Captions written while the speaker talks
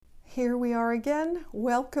Here we are again.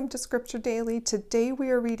 Welcome to Scripture Daily. Today we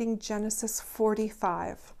are reading Genesis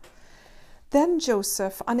 45. Then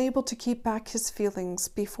Joseph, unable to keep back his feelings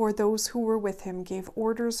before those who were with him, gave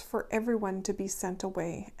orders for everyone to be sent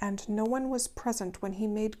away, and no one was present when he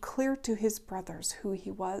made clear to his brothers who he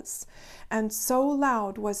was. And so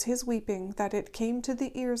loud was his weeping that it came to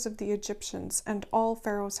the ears of the Egyptians and all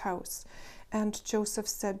Pharaoh's house. And Joseph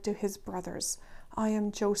said to his brothers, "I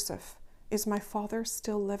am Joseph. Is my father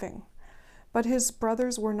still living?" But his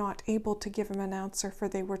brothers were not able to give him an answer, for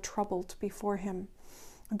they were troubled before him.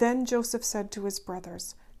 Then Joseph said to his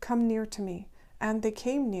brothers, "Come near to me." And they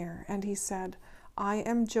came near, and he said, "I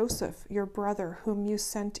am Joseph, your brother, whom you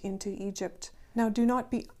sent into Egypt. Now do not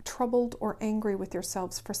be troubled or angry with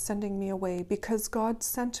yourselves for sending me away, because God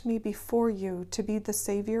sent me before you to be the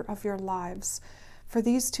Savior of your lives. For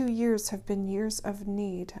these 2 years have been years of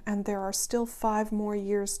need, and there are still 5 more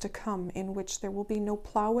years to come in which there will be no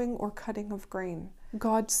plowing or cutting of grain.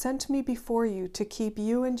 God sent me before you to keep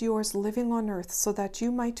you and yours living on earth so that you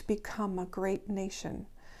might become a great nation.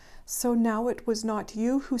 So now it was not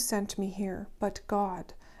you who sent me here, but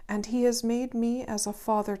God, and he has made me as a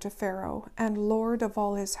father to Pharaoh, and lord of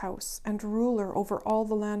all his house, and ruler over all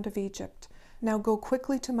the land of Egypt. Now go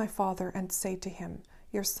quickly to my father and say to him,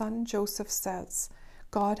 'Your son Joseph says,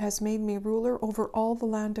 God has made me ruler over all the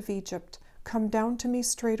land of Egypt. Come down to me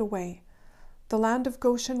straight away. The land of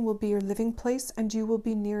Goshen will be your living place, and you will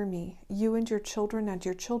be near me, you and your children and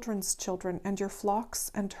your children's children, and your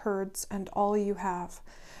flocks and herds and all you have.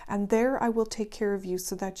 And there I will take care of you,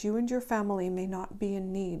 so that you and your family may not be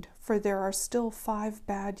in need, for there are still 5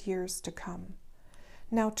 bad years to come.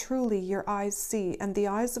 Now truly your eyes see, and the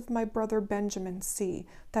eyes of my brother Benjamin see,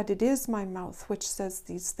 that it is my mouth which says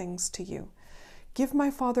these things to you. Give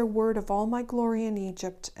my father word of all my glory in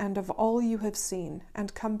Egypt, and of all you have seen,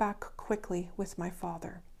 and come back quickly with my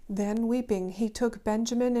father." Then weeping, he took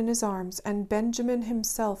Benjamin in his arms, and Benjamin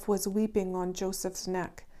himself was weeping on Joseph's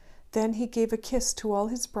neck. Then he gave a kiss to all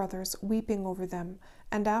his brothers, weeping over them,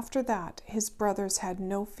 and after that his brothers had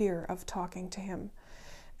no fear of talking to him.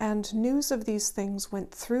 And news of these things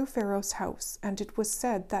went through Pharaoh's house, and it was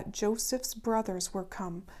said that Joseph's brothers were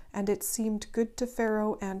come, and it seemed good to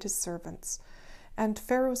Pharaoh and his servants. And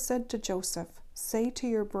Pharaoh said to Joseph, "Say to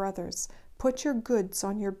your brothers, put your goods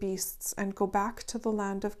on your beasts, and go back to the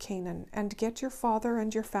land of Canaan, and get your father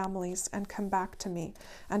and your families, and come back to me.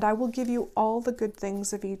 And I will give you all the good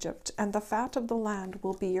things of Egypt, and the fat of the land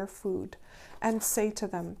will be your food. And say to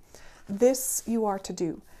them, this you are to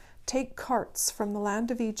do. Take carts from the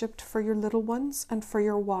land of Egypt for your little ones and for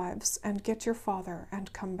your wives, and get your father,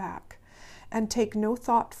 and come back. And take no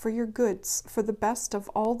thought for your goods, for the best of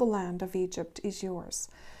all the land of Egypt is yours."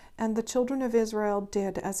 And the children of Israel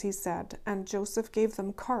did as he said, and Joseph gave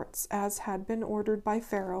them carts, as had been ordered by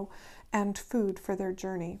Pharaoh, and food for their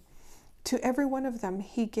journey. To every one of them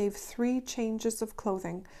he gave 3 changes of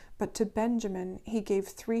clothing, but to Benjamin he gave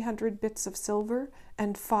 300 bits of silver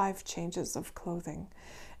and 5 changes of clothing.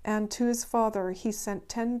 And to his father he sent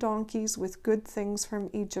 10 donkeys with good things from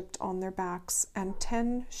Egypt on their backs, and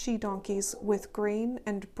 10 she-donkeys with grain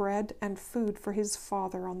and bread and food for his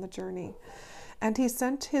father on the journey. And he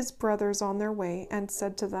sent his brothers on their way, and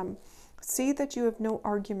said to them, "See that you have no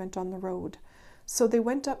argument on the road." So they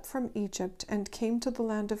went up from Egypt, and came to the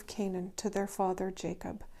land of Canaan to their father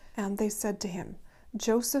Jacob. And they said to him,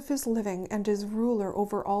 "Joseph is living, and is ruler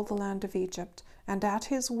over all the land of Egypt." And at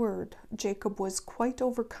his word Jacob was quite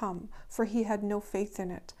overcome, for he had no faith in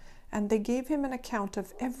it. And they gave him an account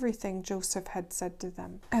of everything Joseph had said to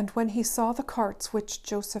them. And when he saw the carts which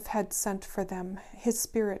Joseph had sent for them, his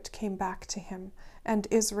spirit came back to him. And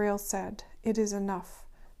Israel said, "It is enough.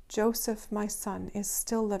 Joseph, my son, is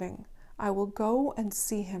still living. I will go and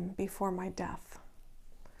see him before my death."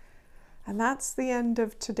 And that's the end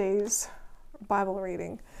of today's Bible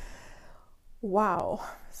reading. Wow,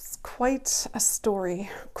 it's quite a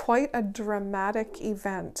story, quite a dramatic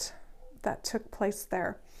event that took place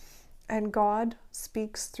there. And God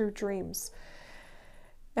speaks through dreams.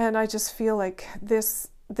 And I just feel like this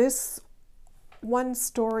one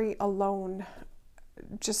story alone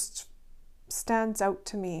just stands out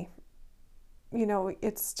to me. You know,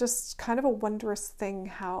 it's just kind of a wondrous thing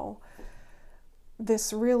how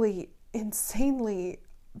this really insanely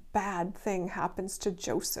bad thing happens to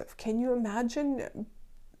Joseph. Can you imagine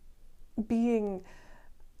being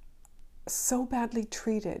so badly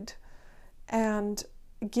treated and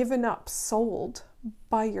given up, sold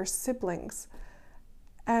by your siblings,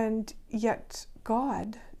 and yet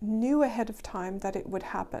God knew ahead of time that it would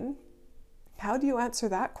happen? How do you answer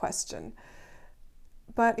that question?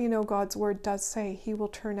 But you know, God's word does say he will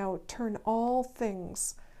turn all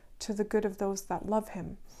things to the good of those that love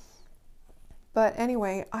him. But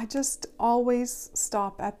anyway, I just always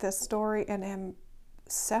stop at this story and am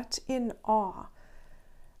set in awe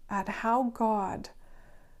at how God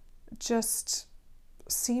just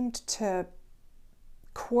seemed to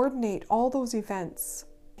coordinate all those events.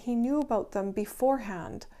 He knew about them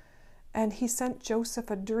beforehand, and he sent Joseph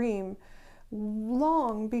a dream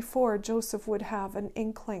long before Joseph would have an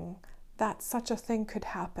inkling that such a thing could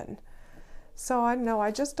happen. So I know,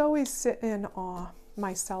 I just always sit in awe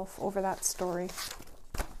myself over that story.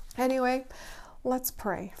 Anyway, let's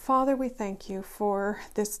pray. Father, we thank you for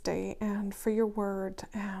this day and for your word,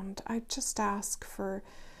 and I just ask for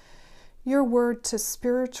your word to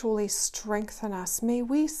spiritually strengthen us. May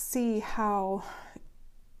we see how,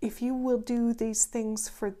 if you will do these things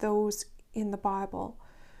for those in the Bible,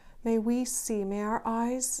 may we see, may our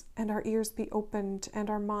eyes and our ears be opened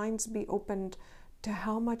and our minds be opened to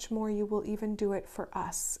how much more you will even do it for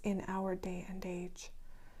us in our day and age.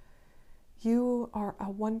 You are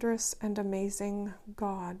a wondrous and amazing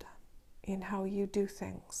God in how you do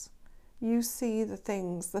things. You see the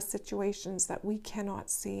things, the situations that we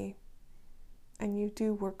cannot see, and you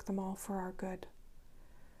do work them all for our good.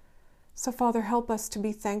 So, Father, help us to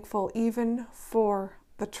be thankful even for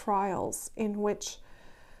the trials in which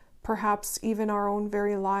perhaps even our own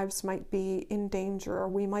very lives might be in danger, or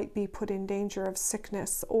we might be put in danger of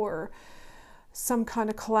sickness, or some kind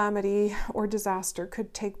of calamity or disaster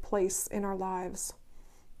could take place in our lives.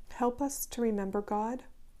 Help us to remember, God,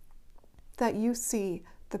 that you see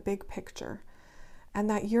the big picture and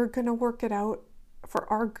that you're going to work it out for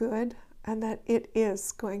our good, and that it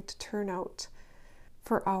is going to turn out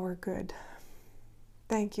for our good.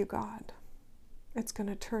 Thank you, God. It's going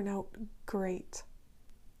to turn out great.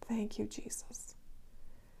 Thank you, Jesus.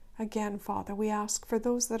 Again, Father, we ask for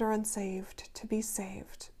those that are unsaved to be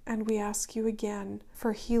saved, and we ask you again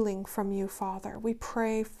for healing from you, Father. We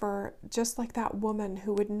pray for, just like that woman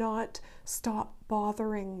who would not stop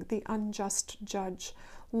bothering the unjust judge.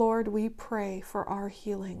 Lord, we pray for our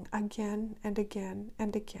healing again and again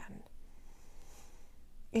and again.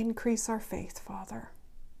 Increase our faith, Father.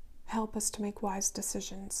 Help us to make wise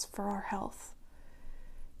decisions for our health.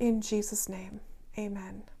 In Jesus' name,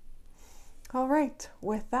 amen. All right,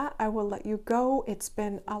 with that, I will let you go. It's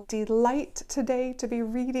been a delight today to be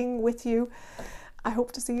reading with you. I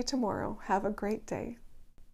hope to see you tomorrow. Have a great day.